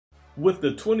With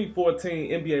the 2014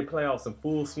 NBA playoffs in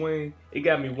full swing, it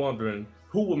got me wondering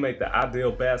who would make the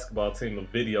ideal basketball team of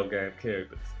video game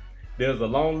characters. There's a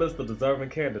long list of deserving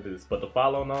candidates, but the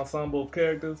following ensemble of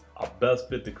characters are best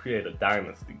fit to create a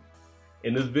dynasty.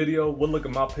 In this video, we'll look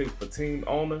at my picks for team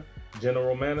owner,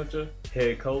 general manager,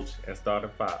 head coach, and starting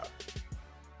five.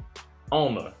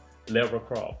 Owner, Lara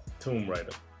Croft, Tomb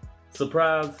Raider.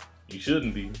 Surprise? You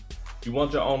shouldn't be. You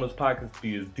want your owner's pockets to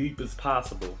be as deep as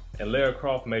possible, and Lara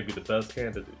Croft may be the best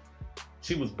candidate.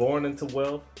 She was born into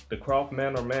wealth, the Croft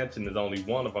Manor Mansion is only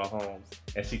one of her homes,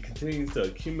 and she continues to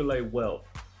accumulate wealth,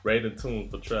 raiding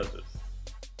tombs for treasures.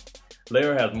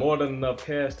 Lara has more than enough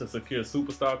cash to secure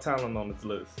superstar talent on this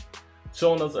list.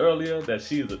 Showing us earlier that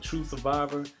she is a true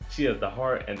survivor, she has the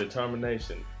heart and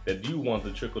determination that you want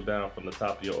to trickle down from the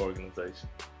top of your organization.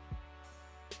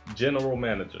 General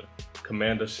Manager,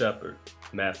 Commander Shepard,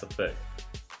 Mass Effect.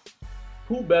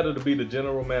 Who better to be the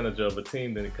general manager of a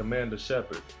team than Commander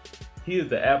Shepard? He is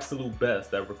the absolute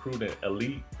best at recruiting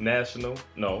elite,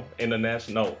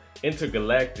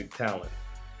 intergalactic talent.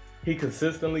 He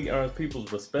consistently earns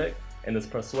people's respect, and his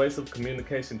persuasive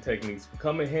communication techniques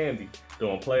come in handy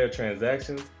during player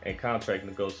transactions and contract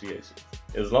negotiations.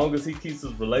 As long as he keeps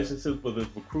his relationships with his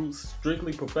recruits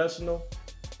strictly professional,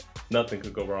 nothing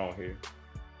could go wrong here.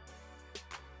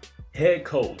 Head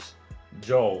coach,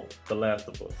 Joel, The Last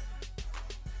of Us.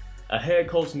 A head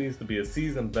coach needs to be a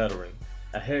seasoned veteran.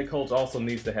 A head coach also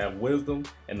needs to have wisdom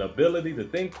and the ability to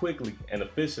think quickly and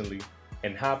efficiently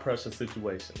in high-pressure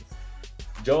situations.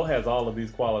 Joel has all of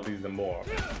these qualities and more.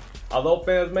 Although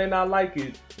fans may not like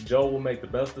it, Joel will make the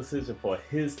best decision for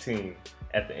his team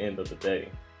at the end of the day.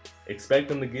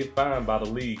 Expect him to get fined by the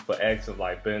league for actions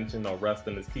like benching or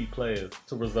resting his key players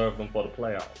to reserve them for the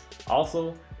playoffs.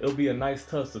 Also, it'll be a nice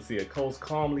touch to see a coach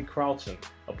calmly crouching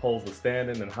opposed to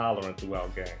standing and hollering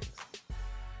throughout games.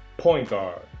 Point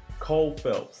guard, Cole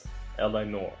Phelps, LA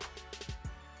North.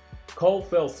 Cole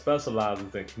Phelps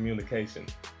specializes in communication.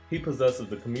 He possesses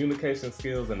the communication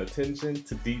skills and attention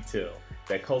to detail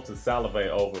that coaches salivate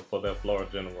over for their floor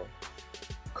general.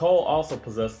 Cole also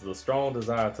possesses a strong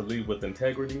desire to lead with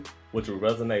integrity, which will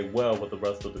resonate well with the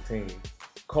rest of the team.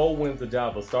 Cole wins the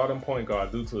job of starting point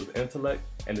guard due to his intellect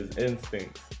and his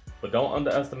instincts, but don't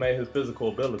underestimate his physical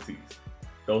abilities.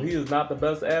 Though he is not the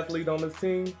best athlete on his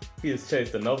team, he has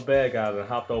chased enough bad guys and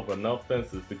hopped over enough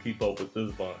fences to keep up with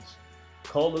this bunch.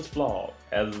 Cole is flawed,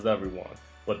 as is everyone,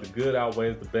 but the good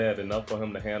outweighs the bad enough for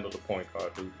him to handle the point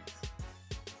guard duties.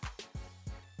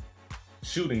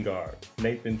 Shooting guard,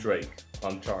 Nathan Drake,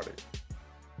 Uncharted.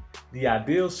 The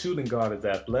ideal shooting guard is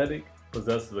athletic,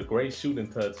 possesses a great shooting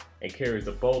touch, and carries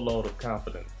a boatload of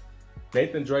confidence.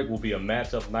 Nathan Drake will be a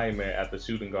matchup nightmare at the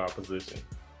shooting guard position.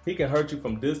 He can hurt you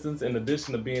from distance in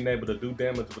addition to being able to do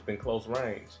damage within close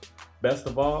range. Best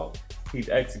of all, he'd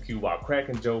execute while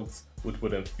cracking jokes, which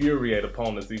would infuriate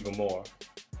opponents even more.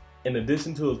 In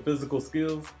addition to his physical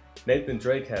skills, Nathan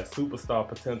Drake has superstar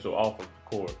potential off of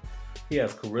the court. He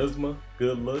has charisma,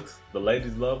 good looks, the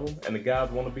ladies love him, and the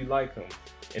guys want to be like him.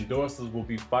 Endorsers will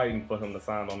be fighting for him to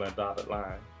sign on that dotted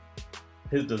line.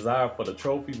 His desire for the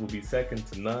trophy will be second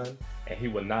to none, and he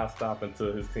will not stop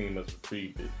until his team has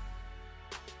retrieved it.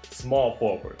 Small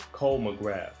forward, Cole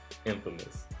McGrath,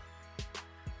 Infamous.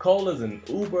 Cole is an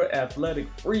uber-athletic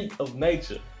freak of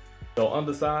nature. Though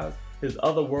undersized, his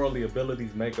otherworldly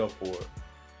abilities make up for it.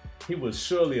 He will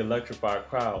surely electrify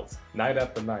crowds night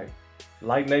after night.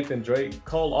 Like Nathan Drake,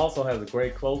 Cole also has a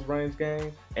great close-range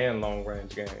game and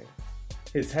long-range game.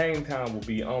 His hang time will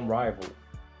be unrivaled,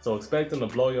 so expect him to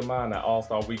blow your mind at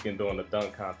All-Star Weekend during the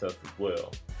dunk contest as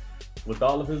well. With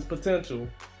all of his potential,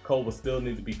 Cole will still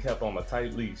need to be kept on a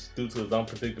tight leash due to his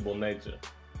unpredictable nature.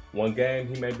 One game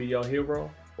he may be your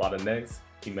hero, while the next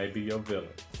he may be your villain.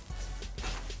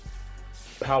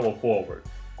 Power forward,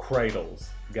 Kratos,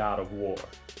 God of War.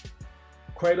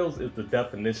 Kratos is the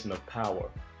definition of power.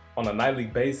 On a nightly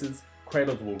basis,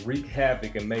 Kratos will wreak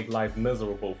havoc and make life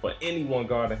miserable for anyone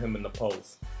guarding him in the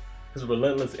post. His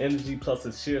relentless energy plus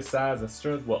his sheer size and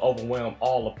strength will overwhelm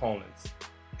all opponents.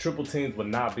 Triple teams would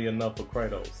not be enough for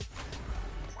Kratos.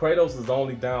 Kratos'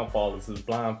 only downfall is his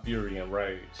blind fury and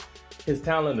rage. His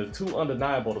talent is too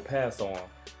undeniable to pass on,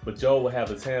 but Joel will have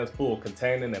his hands full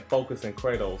containing and focusing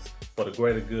Kratos for the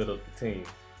greater good of the team.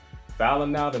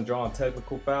 Fouling out and drawing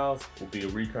technical fouls will be a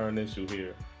recurring issue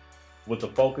here. With the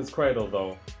focused Kratos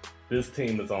though, this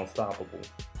team is unstoppable.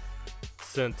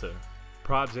 Center,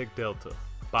 Project Delta,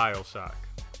 BioShock.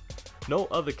 No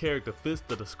other character fits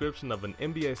the description of an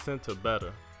NBA center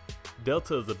better.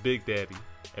 Delta is a big daddy,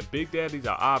 and big daddies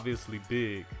are obviously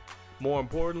big. More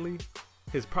importantly,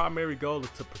 his primary goal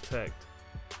is to protect.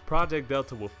 Project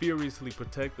Delta will furiously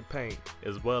protect the paint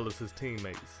as well as his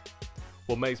teammates.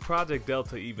 What makes Project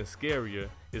Delta even scarier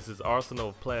is his arsenal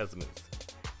of plasmids.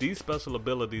 These special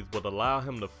abilities would allow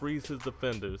him to freeze his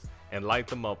defenders and light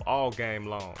them up all game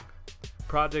long.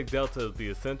 Project Delta is the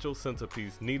essential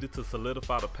centerpiece needed to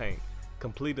solidify the paint,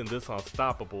 completing this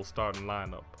unstoppable starting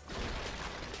lineup.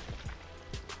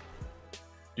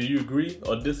 Do you agree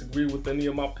or disagree with any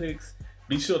of my picks?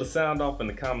 Be sure to sound off in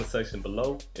the comment section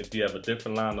below if you have a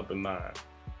different lineup in mind.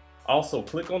 Also,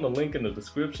 click on the link in the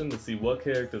description to see what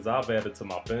characters I've added to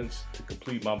my bench to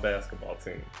complete my basketball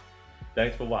team.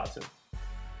 Thanks for watching.